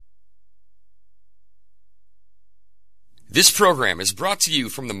This program is brought to you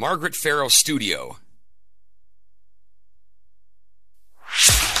from the Margaret Farrow Studio.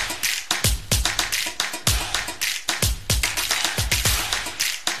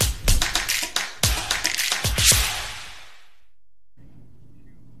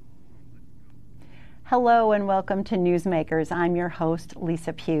 Hello and welcome to Newsmakers. I'm your host,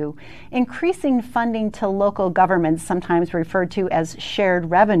 Lisa Pugh. Increasing funding to local governments, sometimes referred to as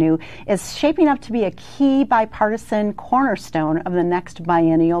shared revenue, is shaping up to be a key bipartisan cornerstone of the next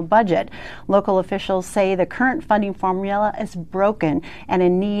biennial budget. Local officials say the current funding formula is broken and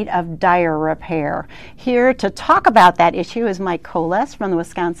in need of dire repair. Here to talk about that issue is Mike Koles from the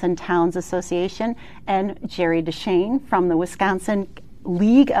Wisconsin Towns Association and Jerry DeShane from the Wisconsin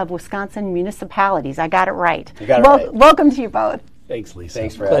League of Wisconsin Municipalities. I got it right. You got it right. Welcome to you both. Thanks, Lisa.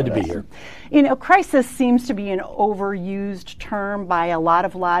 Thanks for Glad to having be us. here. You know, crisis seems to be an overused term by a lot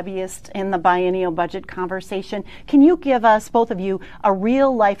of lobbyists in the biennial budget conversation. Can you give us, both of you, a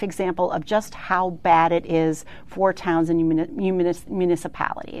real-life example of just how bad it is for towns and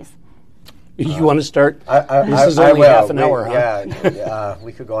municipalities? You want to start? This is only half an hour, huh? Yeah,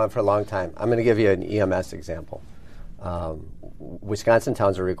 we could go on for a long time. I'm going to give you an EMS example. Wisconsin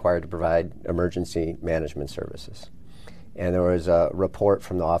towns are required to provide emergency management services. And there was a report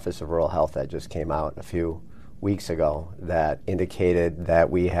from the Office of Rural Health that just came out a few weeks ago that indicated that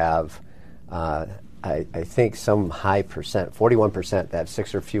we have, I think, some high percent, 41% that have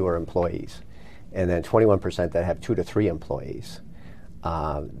 6 or fewer employees, and then 21% that have 2 to 3 employees.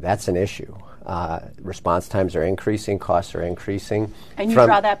 That's an issue. Response times are increasing, costs are increasing. And you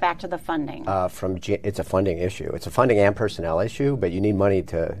draw that back to the funding. It's a funding issue. It's a funding and personnel issue, but you need money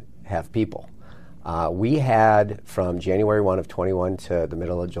to have people. We had, from January 1 of 21 to the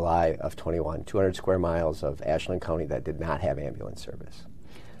middle of July of 21, 200 square miles of Ashland County that did not have ambulance service.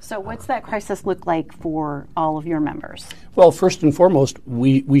 So what's that crisis look like for all of your members? Well, first and foremost,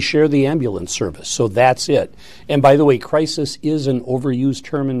 we share the ambulance service, so that's it. And by the way, crisis is an overused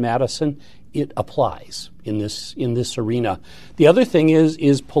term in Madison. It applies in this arena. The other thing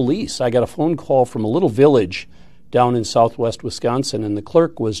is police. I got a phone call from a little village down in southwest Wisconsin, and the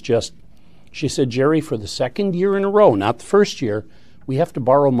clerk was she said, Jerry, for the second year in a row, not the first year, we have to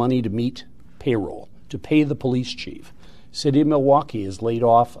borrow money to meet payroll, to pay the police chief. City of Milwaukee has laid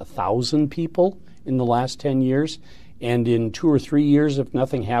off 1,000 people in the last 10 years, and in 2 or 3 years, if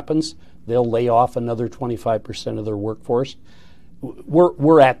nothing happens, they'll lay off another 25% of their workforce.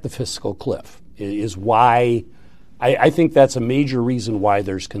 We're at the fiscal cliff, is why I think that's a major reason why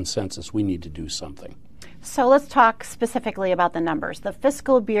there's consensus. We need to do something. So let's talk specifically about the numbers. The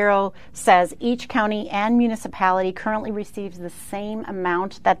Fiscal Bureau says each county and municipality currently receives the same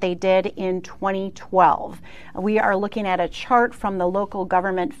amount that they did in 2012. We are looking at a chart from the Local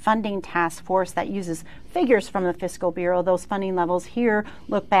Government Funding Task Force that uses figures from the Fiscal Bureau. Those funding levels here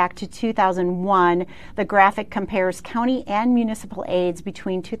look back to 2001. The graphic compares county and municipal aids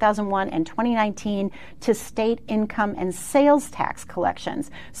between 2001 and 2019 to state income and sales tax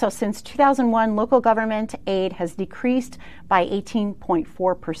collections. So since 2001, local government aid has decreased by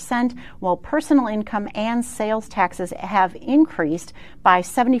 18.4%, while personal income and sales taxes have increased by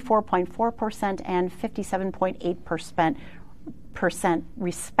 74.4% and 57.8%.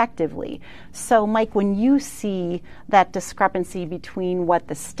 Respectively. So, Mike, when you see that discrepancy between what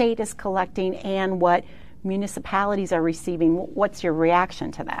the state is collecting and what municipalities are receiving, what's your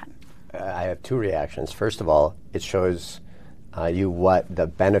reaction to that? I have 2 reactions. First of all, it shows you what the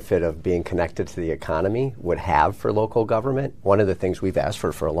benefit of being connected to the economy would have for local government. One of the things we've asked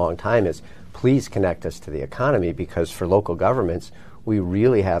for a long time is please connect us to the economy, because for local governments, we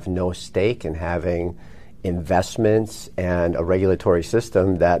really have no stake in having investments and a regulatory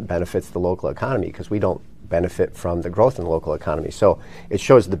system that benefits the local economy, because we don't benefit from the growth in the local economy. So it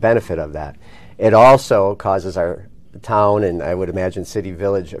shows the benefit of that. It also causes our town, and I would imagine city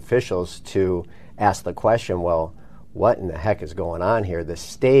village officials, to ask the question, well, what in the heck is going on here? The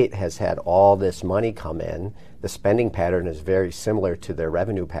state has had all this money come in. The spending pattern is very similar to their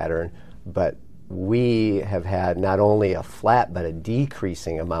revenue pattern, but we have had not only a flat but a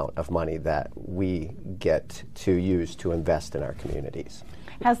decreasing amount of money that we get to use to invest in our communities.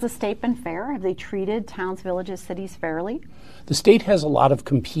 Has the state been fair? Have they treated towns, villages, cities fairly? The state has a lot of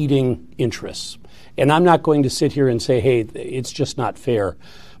competing interests. And I'm not going to sit here and say, hey, it's just not fair.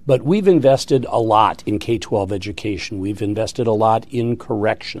 But we've invested a lot in K-12 education. We've invested a lot in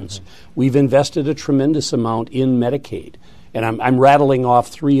corrections. Mm-hmm. We've invested a tremendous amount in Medicaid. And I'm rattling off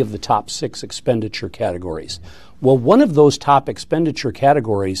 3 of the top 6 expenditure categories. Well, one of those top expenditure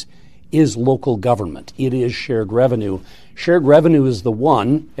categories is local government. It is shared revenue. Shared revenue is the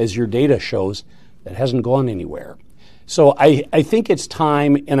one, as your data shows, that hasn't gone anywhere. So I think it's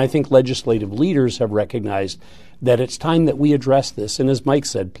time, and I think legislative leaders have recognized that it's time that we address this. And as Mike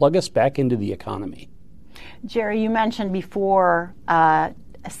said, plug us back into the economy. Jerry, you mentioned before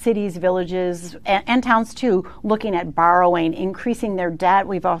cities, villages, and towns too, looking at borrowing, increasing their debt.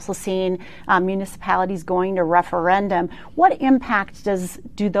 We've also seen municipalities going to referendum. What impact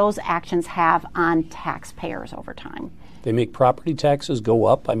do those actions have on taxpayers over time? They make property taxes go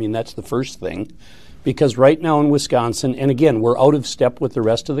up. I mean, that's the first thing. Because right now in Wisconsin, and again, we're out of step with the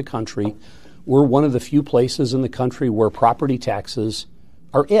rest of the country, we're one of the few places in the country where property taxes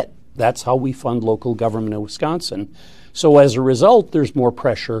are it. That's how we fund local government in Wisconsin. So as a result, there's more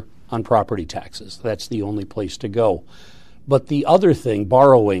pressure on property taxes. That's the only place to go. But the other thing,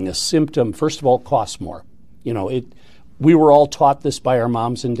 borrowing, a symptom, first of all, costs more. You know, we were all taught this by our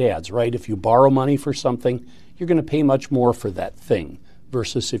moms and dads, right? If you borrow money for something, you're going to pay much more for that thing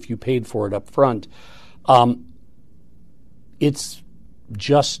versus if you paid for it up front. It's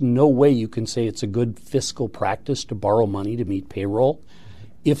just no way you can say it's a good fiscal practice to borrow money to meet payroll.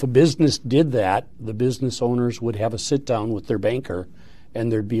 If a business did that, the business owners would have a sit down with their banker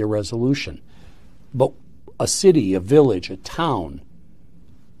and there'd be a resolution. But a city, a village, a town,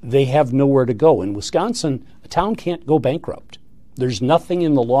 they have nowhere to go. In Wisconsin, a town can't go bankrupt. There's nothing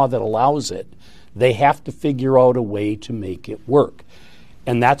in the law that allows it. They have to figure out a way to make it work.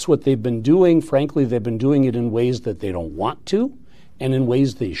 And that's what they've been doing. Frankly, they've been doing it in ways that they don't want to and in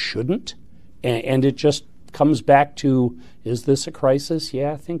ways they shouldn't. And it just comes back to, is this a crisis?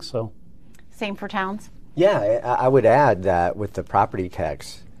 Yeah, I think so. Same for towns? Yeah, I would add that with the property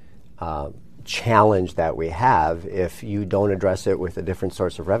tax challenge that we have, if you don't address it with a different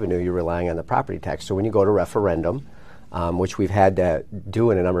source of revenue, you're relying on the property tax. So when you go to referendum, which we've had to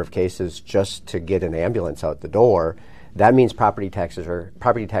do in a number of cases just to get an ambulance out the door, that means property taxpayers are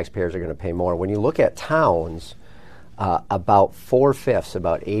going to pay more. When you look at towns, about 4/5,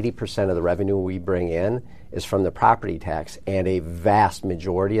 about 80% of the revenue we bring in is from the property tax, and a vast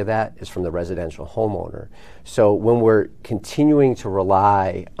majority of that is from the residential homeowner. So when we're continuing to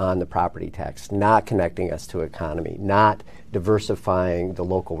rely on the property tax, not connecting us to economy, not diversifying the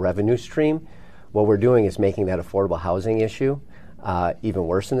local revenue stream, what we're doing is making that affordable housing issue even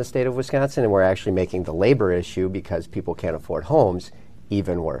worse in the state of Wisconsin, and we're actually making the labor issue, because people can't afford homes,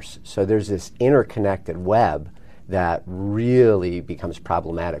 even worse. So there's this interconnected web that really becomes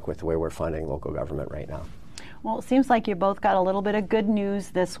problematic with the way we're funding local government right now. Well, it seems like you both got a little bit of good news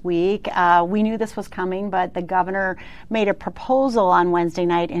this week. We knew this was coming, but the governor made a proposal on Wednesday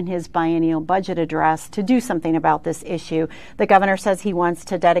night in his biennial budget address to do something about this issue. The governor says he wants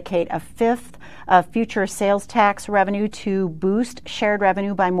to dedicate a fifth of future sales tax revenue to boost shared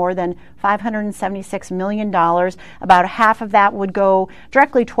revenue by more than $576 million. About half of that would go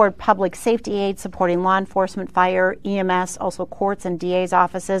directly toward public safety aid, supporting law enforcement, fire, EMS, also courts and DA's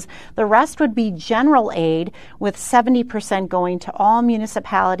offices. The rest would be general aid, with 70% going to all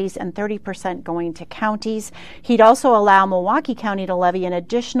municipalities and 30% going to counties. He'd also allow Milwaukee County to levy an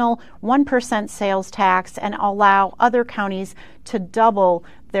additional 1% sales tax and allow other counties to double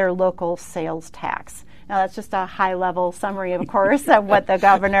their local sales tax. Now, that's just a high-level summary, of course, of what the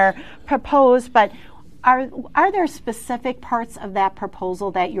governor proposed, but are there specific parts of that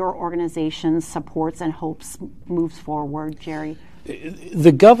proposal that your organization supports and hopes moves forward, Jerry?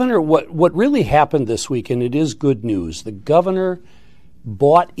 The governor, what really happened this week, and it is good news, the governor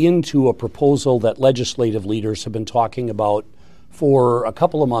bought into a proposal that legislative leaders have been talking about for a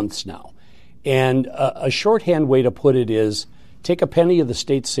couple of months now. And a shorthand way to put it is, take a penny of the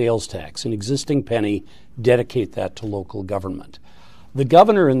state sales tax, an existing penny, dedicate that to local government. The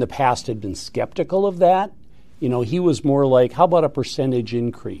governor in the past had been skeptical of that. You know, he was more like, how about a percentage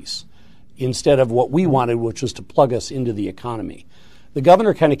increase instead of what we wanted, which was to plug us into the economy. The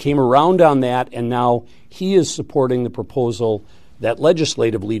governor kind of came around on that, and now he is supporting the proposal that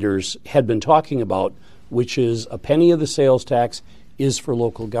legislative leaders had been talking about, which is a penny of the sales tax is for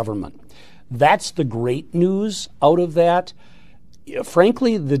local government. That's the great news out of that.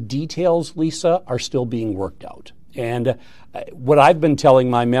 Frankly, the details, Lisa, are still being worked out. And what I've been telling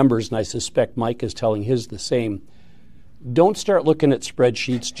my members, and I suspect Mike is telling his the same, don't start looking at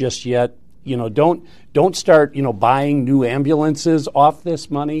spreadsheets just yet. You know, don't start, buying new ambulances off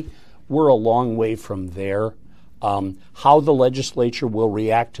this money. We're a long way from there. How the legislature will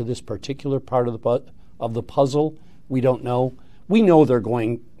react to this particular part of the puzzle, we don't know. We know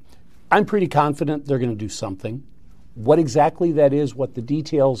I'm pretty confident they're going to do something. What exactly that is, what the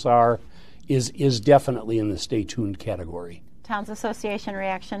details are, is definitely in the stay tuned category. Towns Association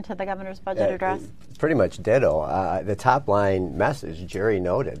reaction to the governor's budget address? Pretty much ditto. The top line message, Jerry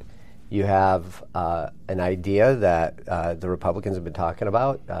noted, You have an idea that the Republicans have been talking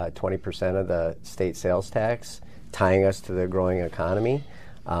about, 20% of the state sales tax, tying us to the growing economy.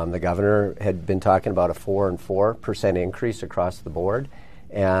 The governor had been talking about a 4% increase across the board.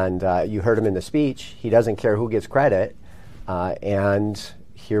 And you heard him in the speech. He doesn't care who gets credit. And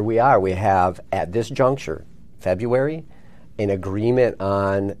here we are. We have, at this juncture, February, an agreement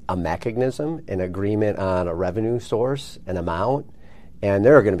on a mechanism, an agreement on a revenue source, an amount. And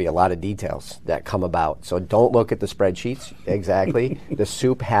there are going to be a lot of details that come about. So don't look at the spreadsheets exactly. The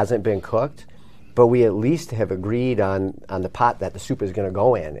soup hasn't been cooked. But we at least have agreed on the pot that the soup is going to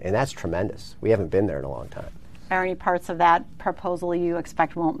go in. And that's tremendous. We haven't been there in a long time. Are any parts of that proposal you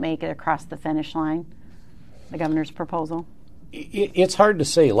expect won't make it across the finish line, the governor's proposal? It's hard to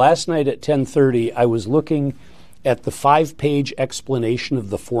say. Last night at 10:30, I was looking at the 5-page explanation of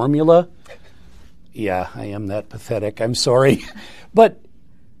the formula. Yeah, I am that pathetic. I'm sorry. But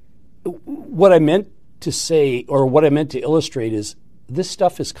what I meant to say, or what I meant to illustrate, is this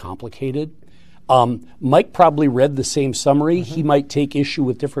stuff is complicated. Mike probably read the same summary. He might take issue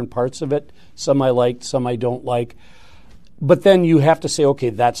with different parts of it. Some I liked, some I don't like. But then you have to say, okay,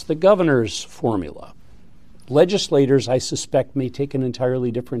 that's the governor's formula. Legislators, I suspect, may take an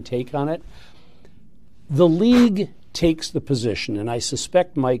entirely different take on it. The league takes the position, and I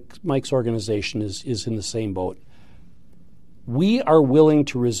suspect Mike's organization is in the same boat. We are willing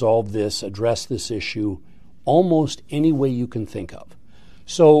to resolve this, address this issue, almost any way you can think of.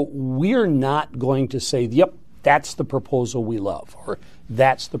 So we're not going to say, yep, that's the proposal we love, or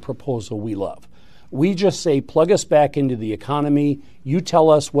that's the proposal we love. We just say, plug us back into the economy. You tell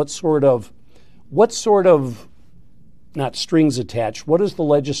us what sort of, not strings attached, what does the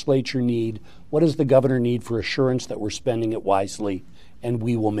legislature need? What does the governor need for assurance that we're spending it wisely? And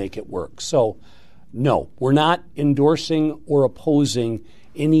we will make it work. So, no, we're not endorsing or opposing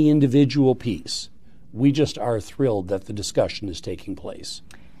any individual piece. We just are thrilled that the discussion is taking place.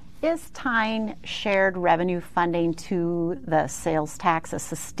 Is tying shared revenue funding to the sales tax a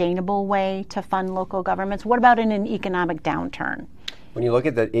sustainable way to fund local governments? What about in an economic downturn? When you look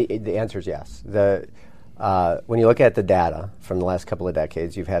at the answer is yes. When you look at the data from the last couple of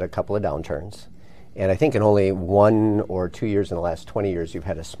decades, you've had a couple of downturns. And I think in only 1 or 2 years in the last 20 years, you've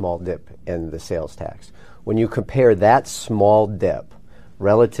had a small dip in the sales tax. When you compare that small dip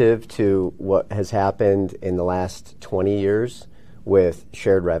relative to what has happened in the last 20 years with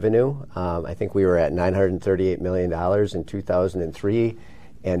shared revenue, I think we were at $938 million in 2003.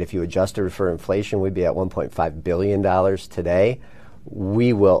 And if you adjusted for inflation, we'd be at $1.5 billion today.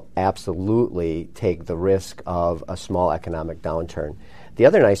 We will absolutely take the risk of a small economic downturn. The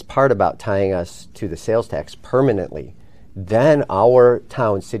other nice part about tying us to the sales tax permanently, then our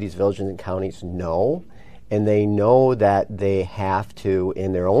towns, cities, villages, and counties know, and they know that they have to,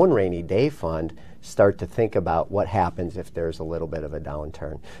 in their own rainy day fund, start to think about what happens if there's a little bit of a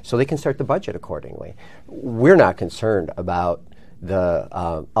downturn. So they can start the budget accordingly. We're not concerned about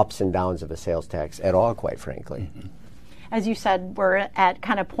the ups and downs of a sales tax at all, quite frankly. Mm-hmm. As you said, we're at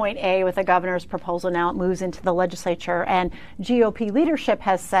kind of point A with the governor's proposal. Now it moves into the legislature, and GOP leadership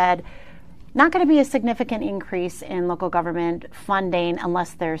has said not going to be a significant increase in local government funding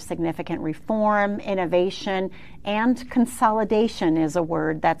unless there's significant reform, innovation, and consolidation is a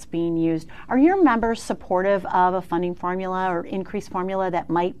word that's being used. Are your members supportive of a funding formula or increased formula that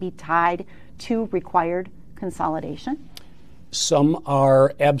might be tied to required consolidation? Some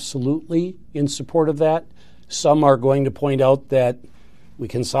are absolutely in support of that. Some are going to point out that we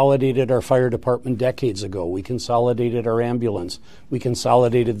consolidated our fire department decades ago. We consolidated our ambulance. We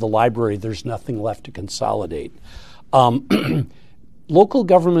consolidated the library. There's nothing left to consolidate. Local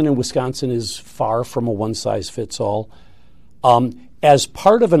government in Wisconsin is far from a one-size-fits-all. As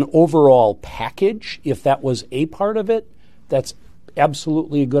part of an overall package, if that was a part of it, that's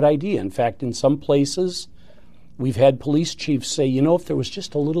absolutely a good idea. In fact, in some places, we've had police chiefs say, if there was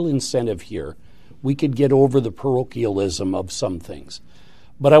just a little incentive here, we could get over the parochialism of some things.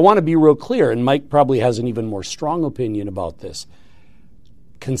 But I want to be real clear, and Mike probably has an even more strong opinion about this.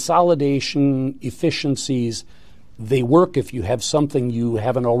 Consolidation, efficiencies, they work if you have something you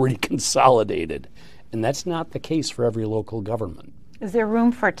haven't already consolidated. And that's not the case for every local government. Is there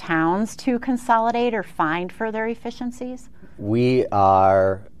room for towns to consolidate or find further efficiencies? We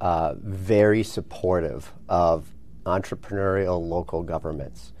are very supportive of entrepreneurial local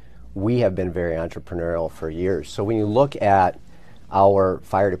governments. We have been very entrepreneurial for years. So when you look at our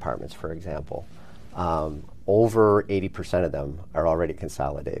fire departments, for example, over 80% of them are already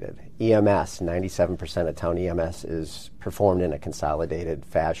consolidated. EMS, 97% of town EMS is performed in a consolidated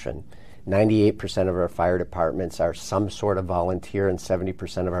fashion. 98% of our fire departments are some sort of volunteer, and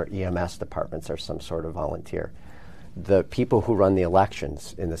 70% of our EMS departments are some sort of volunteer. The people who run the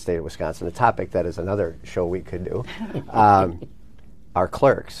elections in the state of Wisconsin, a topic that is another show we could do, our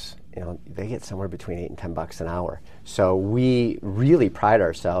clerks, they get somewhere between $8 and $10 an hour. So we really pride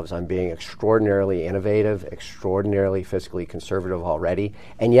ourselves on being extraordinarily innovative, extraordinarily fiscally conservative already,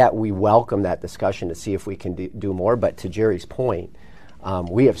 and yet we welcome that discussion to see if we can do more. But to Jerry's point,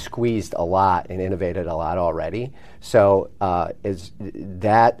 we have squeezed a lot and innovated a lot already. So is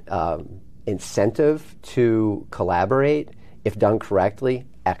that incentive to collaborate, if done correctly,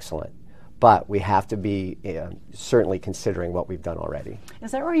 excellent. But we have to be certainly considering what we've done already.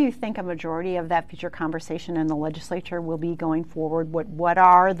 Is that where you think a majority of that future conversation in the legislature will be going forward? What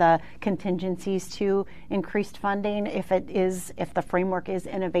are the contingencies to increased funding if the framework is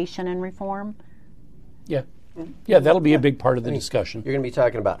innovation and reform? Yeah. Yeah, that'll be a big part of the discussion. You're going to be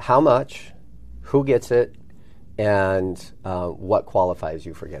talking about how much, who gets it, and what qualifies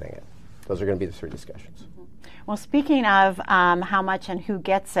you for getting it. Those are going to be the three discussions. Well, speaking of how much and who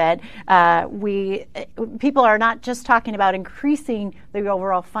gets it, people are not just talking about increasing the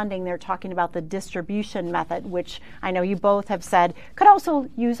overall funding, they're talking about the distribution method, which I know you both have said could also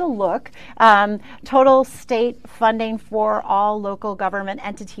use a look. Total state funding for all local government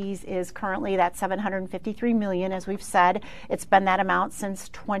entities is currently that $753 million, as we've said. It's been that amount since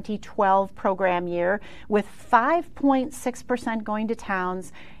 2012 program year, with 5.6% going to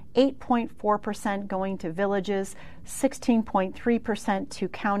towns, 8.4% going to villages, 16.3% to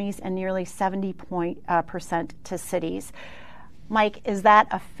counties, and nearly 70% to cities. Mike, is that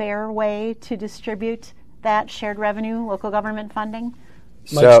a fair way to distribute that shared revenue, local government funding?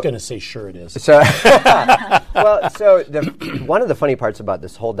 Mike's going to say, sure it is. So, one of the funny parts about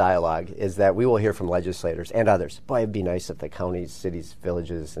this whole dialogue is that we will hear from legislators and others. Boy, it'd be nice if the counties, cities,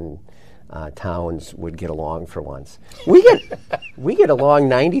 villages, and towns would get along for once. We get along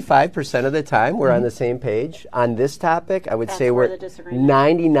 95% of the time. We're on the same page on this topic. I would say we're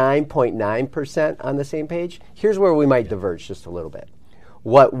 99.9% on the same page. Here's where we might diverge just a little bit.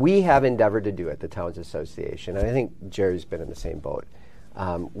 What we have endeavored to do at the Towns Association, and I think Jerry's been in the same boat,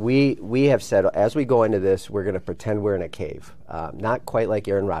 we have said as we go into this, we're going to pretend we're in a cave. Not quite like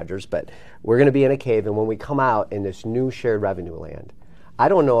Aaron Rodgers, but we're going to be in a cave, and when we come out in this new shared revenue land, I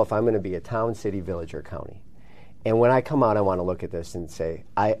don't know if I'm going to be a town, city, village, or county. And when I come out, I want to look at this and say,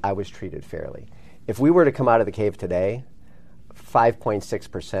 I was treated fairly. If we were to come out of the cave today,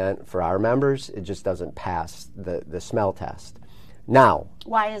 5.6% for our members, it just doesn't pass the smell test. Now,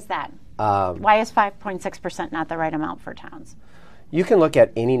 why is that? Why is 5.6% not the right amount for towns? You can look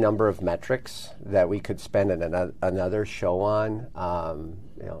at any number of metrics that we could spend another show on.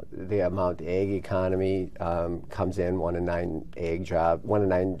 The amount the ag economy comes in, 1 in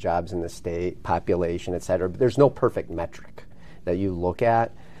 9 jobs in the state, population, et cetera. But there's no perfect metric that you look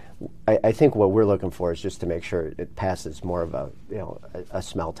at. I think what we're looking for is just to make sure it passes more of a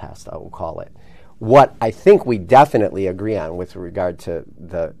smell test, I will call it. What I think we definitely agree on with regard to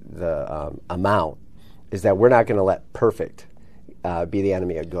the amount is that we're not going to let perfect be the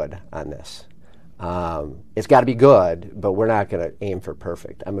enemy of good on this. It's got to be good, but we're not going to aim for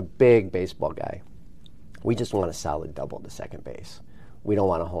perfect. I'm a big baseball guy. We just want a solid double to second base. We don't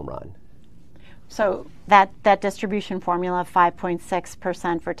want a home run. So that distribution formula,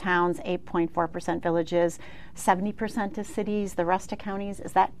 5.6% for towns, 8.4% villages, 70% to cities, the rest to counties,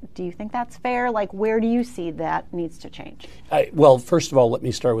 do you think that's fair? Like, where do you see that needs to change? Well, first of all, let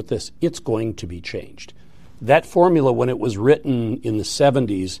me start with this. It's going to be changed. That formula, when it was written in the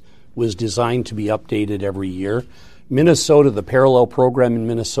 70s, was designed to be updated every year. Minnesota, the parallel program in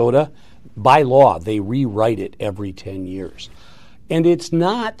Minnesota, by law, they rewrite it every 10 years. And it's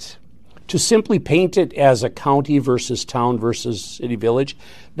not to simply paint it as a county versus town versus city village.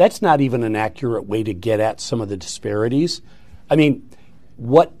 That's not even an accurate way to get at some of the disparities. I mean,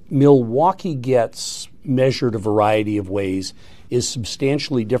 what Milwaukee gets measured a variety of ways is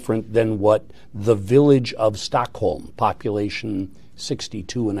substantially different than what the village of Stockholm, population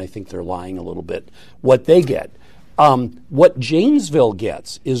 62, and I think they're lying a little bit, what they get. What Janesville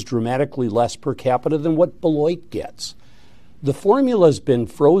gets is dramatically less per capita than what Beloit gets. The formula's been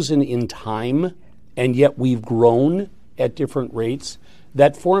frozen in time, and yet we've grown at different rates.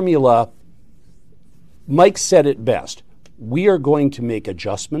 That formula, Mike said it best. We are going to make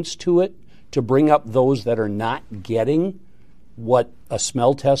adjustments to it to bring up those that are not getting what a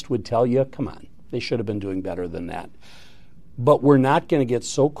smell test would tell you. Come on, they should have been doing better than that. But we're not going to get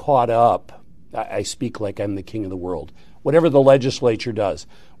so caught up. I speak like I'm the king of the world. Whatever the legislature does,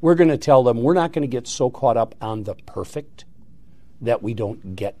 we're going to tell them we're not going to get so caught up on the perfect that we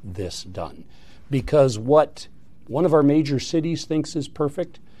don't get this done. Because what one of our major cities thinks is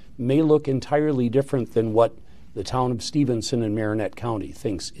perfect may look entirely different than what the town of Stevenson in Marinette County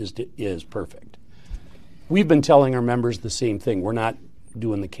thinks is perfect. We've been telling our members the same thing. We're not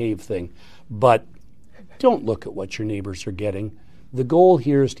doing the cave thing, but don't look at what your neighbors are getting. The goal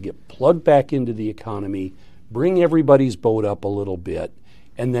here is to get plugged back into the economy, bring everybody's boat up a little bit,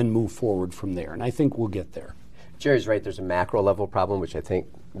 and then move forward from there. And I think we'll get there. Jerry's right. There's a macro level problem, which I think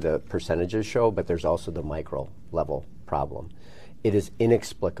the percentages show, but there's also the micro level problem. It is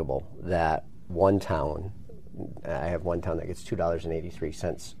inexplicable that one town, I have one town that gets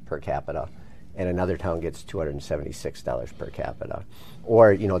 $2.83 per capita, and another town gets $276 per capita.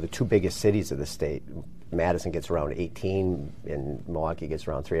 Or, the two biggest cities of the state, Madison gets around 18 and Milwaukee gets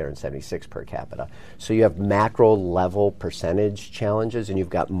around 376 per capita. So you have macro level percentage challenges and you've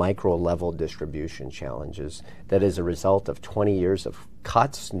got micro level distribution challenges that is a result of 20 years of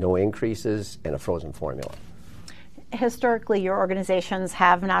cuts, no increases, and a frozen formula. Historically, your organizations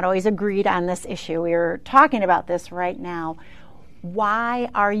have not always agreed on this issue. We're talking about this right now. Why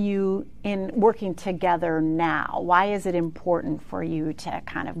are you working together now? Why is it important for you to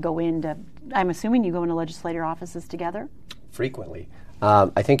kind of go into, I'm assuming you go into legislator offices together? Frequently.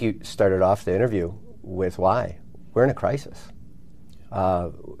 I think you started off the interview with why. We're in a crisis.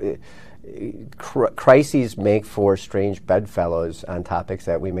 Crises make for strange bedfellows on topics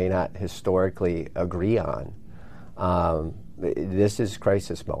that we may not historically agree on. This is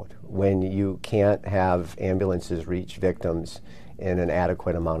crisis mode. When you can't have ambulances reach victims in an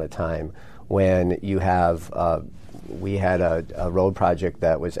adequate amount of time, when you have, we had a road project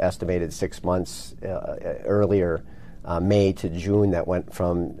that was estimated 6 months earlier, May to June, that went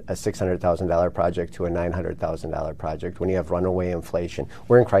from a $600,000 project to a $900,000 project. When you have runaway inflation,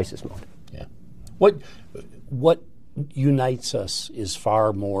 we're in crisis mode. Yeah. What unites us is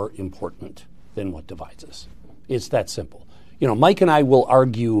far more important than what divides us. It's that simple. Mike and I will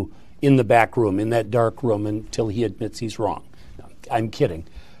argue in the back room, in that dark room, until he admits he's wrong. I'm kidding.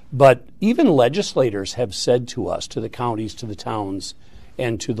 But even legislators have said to us, to the counties, to the towns,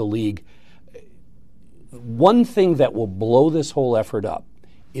 and to the league, one thing that will blow this whole effort up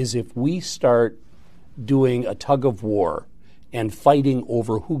is if we start doing a tug of war and fighting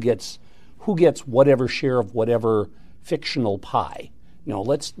over who gets whatever share of whatever fictional pie.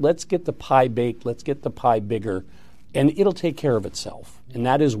 Let's get the pie baked, let's get the pie bigger, and it'll take care of itself. And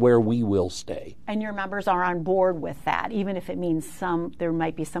that is where we will stay. And your members are on board with that, even if it means there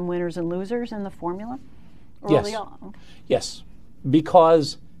might be some winners and losers in the formula? Yes. Okay. Yes,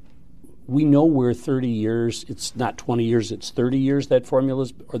 because we know we're 30 years, it's not 20 years, it's 30 years that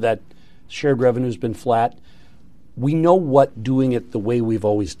formula's, or that shared revenue's been flat. We know what doing it the way we've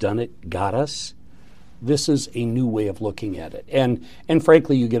always done it got us. This is a new way of looking at it. And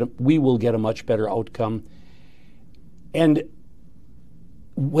frankly, we will get a much better outcome. And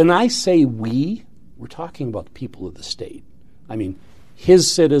when I say we're talking about the people of the state. I mean,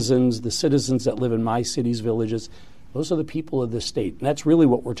 his citizens, the citizens that live in my cities, villages, those are the people of the state. And that's really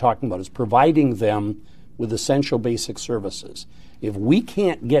what we're talking about, is providing them with essential basic services. If we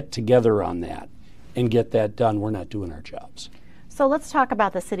can't get together on that and get that done, we're not doing our jobs. So let's talk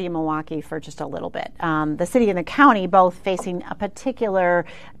about the city of Milwaukee for just a little bit. The city and the county both facing a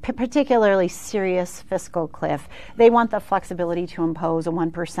particularly serious fiscal cliff. They want the flexibility to impose a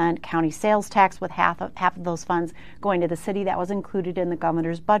 1% county sales tax, with half of those funds going to the city. That was included in the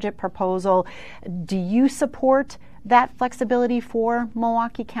governor's budget proposal. Do you support that flexibility for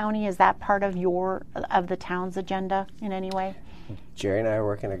Milwaukee County? Is that part of the town's agenda in any way? Jerry and I are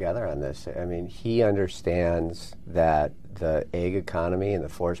working together on this. I mean, he understands that the egg economy and the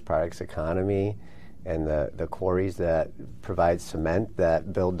forest products economy and the quarries that provide cement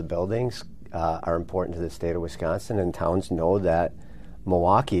that build the buildings are important to the state of Wisconsin, and towns know that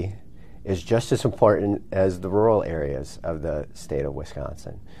Milwaukee is just as important as the rural areas of the state of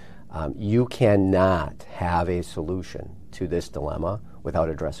Wisconsin. You cannot have a solution to this dilemma without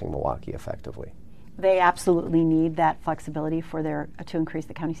addressing Milwaukee effectively. They absolutely need that flexibility to increase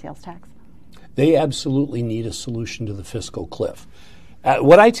the county sales tax. They absolutely need a solution to the fiscal cliff.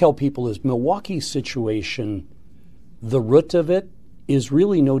 What I tell people is Milwaukee's situation, the root of it, is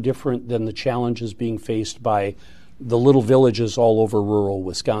really no different than the challenges being faced by the little villages all over rural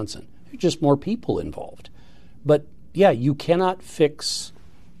Wisconsin. There are just more people involved. But yeah, you cannot fix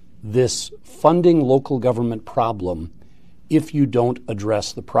this funding local government problem if you don't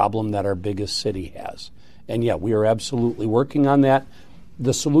address the problem that our biggest city has. And yeah, we are absolutely working on that.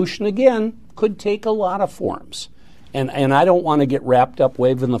 The solution, again, could take a lot of forms. And I don't want to get wrapped up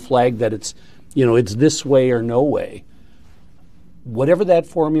waving the flag that it's this way or no way. whatever that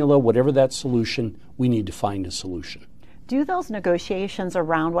formula, whatever that solution, we need to find a solution. Do those negotiations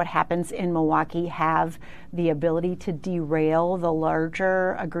around what happens in Milwaukee have the ability to derail the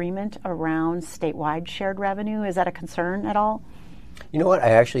larger agreement around statewide shared revenue? Is that a concern at all? You know what?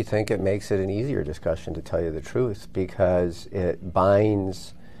 I actually think it makes it an easier discussion, to tell you the truth, because it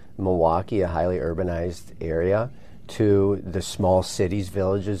binds Milwaukee, a highly urbanized area, to the small cities,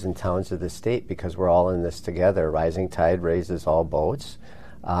 villages, and towns of the state, because we're all in this together. Rising tide raises all boats.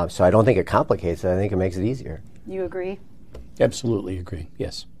 So I don't think it complicates it. I think it makes it easier. You agree? Absolutely agree,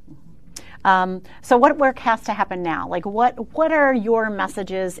 yes. So what work has to happen now? Like what are your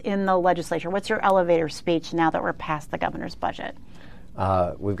messages in the legislature? What's your elevator speech now that we're past the governor's budget?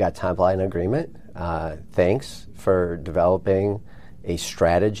 We've got timeline agreement. Thanks for developing a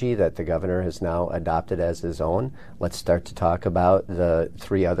strategy that the governor has now adopted as his own. Let's start to talk about the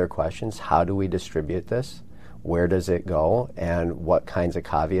three other questions. How do we distribute this? Where does it go? And what kinds of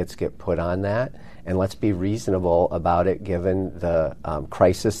caveats get put on that? And let's be reasonable about it, given the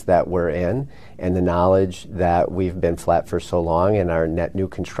crisis that we're in and the knowledge that we've been flat for so long, and our net new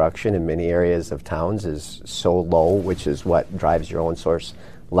construction in many areas of towns is so low, which is what drives your own source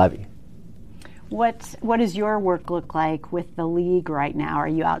levy. What does your work look like with the league right now? Are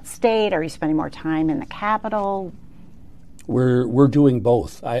you outstate? Are you spending more time in the Capitol? We're doing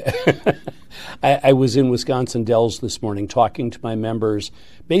both. I was in Wisconsin Dells this morning talking to my members,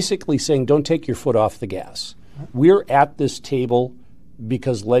 basically saying, don't take your foot off the gas. We're at this table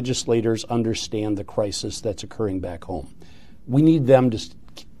because legislators understand the crisis that's occurring back home. We need them to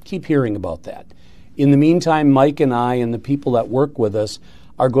keep hearing about that. In the meantime, Mike and I and the people that work with us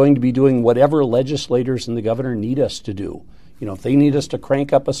are going to be doing whatever legislators and the governor need us to do. You know, if they need us to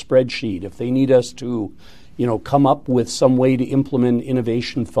crank up a spreadsheet, if they need us to, come up with some way to implement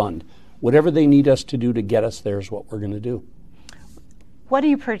innovation fund, whatever they need us to do to get us there is what we're going to do. What do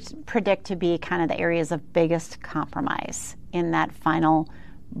you predict to be kind of the areas of biggest compromise in that final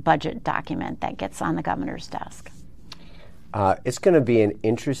budget document that gets on the governor's desk? It's going to be an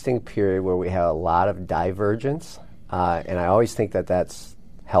interesting period where we have a lot of divergence, and I always think that that's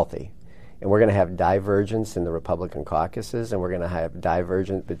healthy. And we're going to have divergence in the Republican caucuses, and we're going to have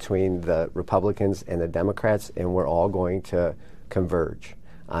divergence between the Republicans and the Democrats, and we're all going to converge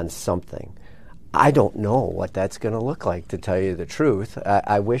on something. I don't know what that's going to look like, to tell you the truth.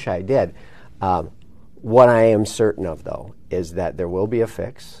 I wish I did. What I am certain of, though, is that there will be a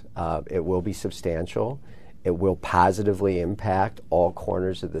fix. It will be substantial. It will positively impact all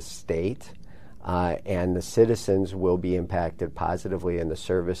corners of the state. And the citizens will be impacted positively in the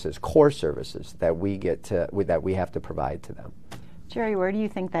services, core services that we have to provide to them. Jerry, where do you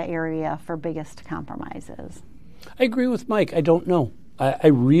think that area for biggest compromise is? I agree with Mike. I don't know. I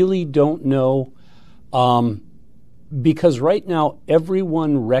really don't know, because right now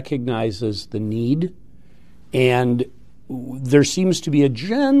everyone recognizes the need, and there seems to be a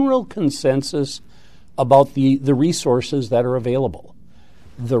general consensus about the resources that are available.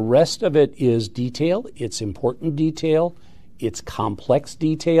 The rest of it is detail. It's important detail. It's complex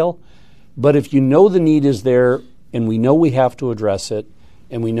detail. But if you know the need is there, and we know we have to address it,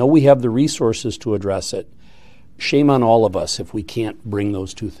 and we know we have the resources to address it, shame on all of us if we can't bring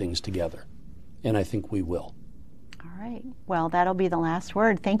those two things together. And I think we will. All right. Well, that'll be the last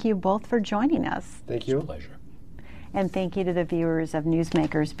word. Thank you both for joining us. Thank you. It's a pleasure. And thank you to the viewers of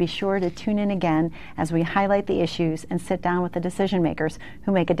Newsmakers. Be sure to tune in again as we highlight the issues and sit down with the decision makers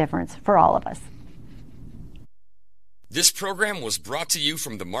who make a difference for all of us. This program was brought to you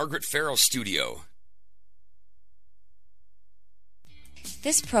from the Margaret Farrow Studio.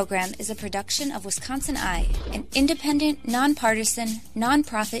 This program is a production of Wisconsin Eye, an independent, nonpartisan,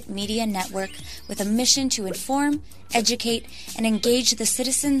 nonprofit media network with a mission to inform, educate, and engage the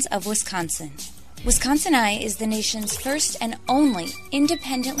citizens of Wisconsin. Wisconsin Eye is the nation's first and only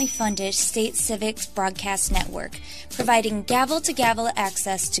independently funded state civics broadcast network, providing gavel-to-gavel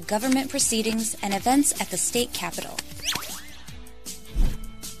access to government proceedings and events at the state capitol.